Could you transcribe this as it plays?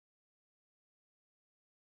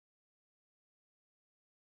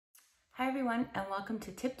Hi everyone, and welcome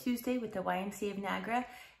to Tip Tuesday with the YMCA of Niagara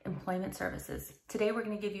Employment Services. Today we're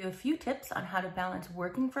going to give you a few tips on how to balance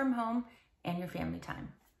working from home and your family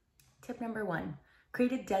time. Tip number 1,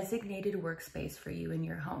 create a designated workspace for you in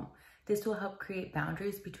your home. This will help create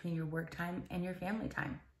boundaries between your work time and your family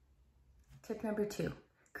time. Tip number 2,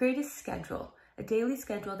 create a schedule, a daily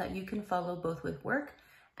schedule that you can follow both with work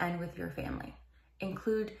and with your family.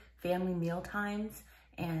 Include family meal times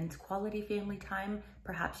and quality family time.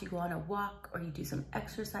 Perhaps you go on a walk or you do some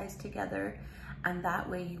exercise together, and that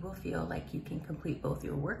way you will feel like you can complete both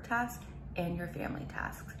your work tasks and your family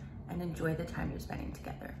tasks and enjoy the time you're spending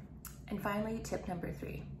together. And finally, tip number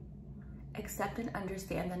 3, accept and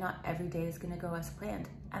understand that not every day is going to go as planned,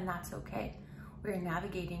 and that's okay. We're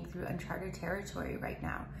navigating through uncharted territory right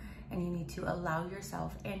now, and you need to allow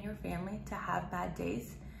yourself and your family to have bad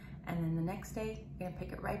days, and then the next day, you're gonna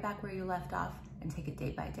pick it right back where you left off and take it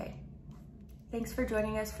day by day. Thanks for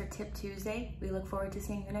joining us for Tip Tuesday. We look forward to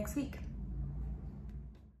seeing you next week.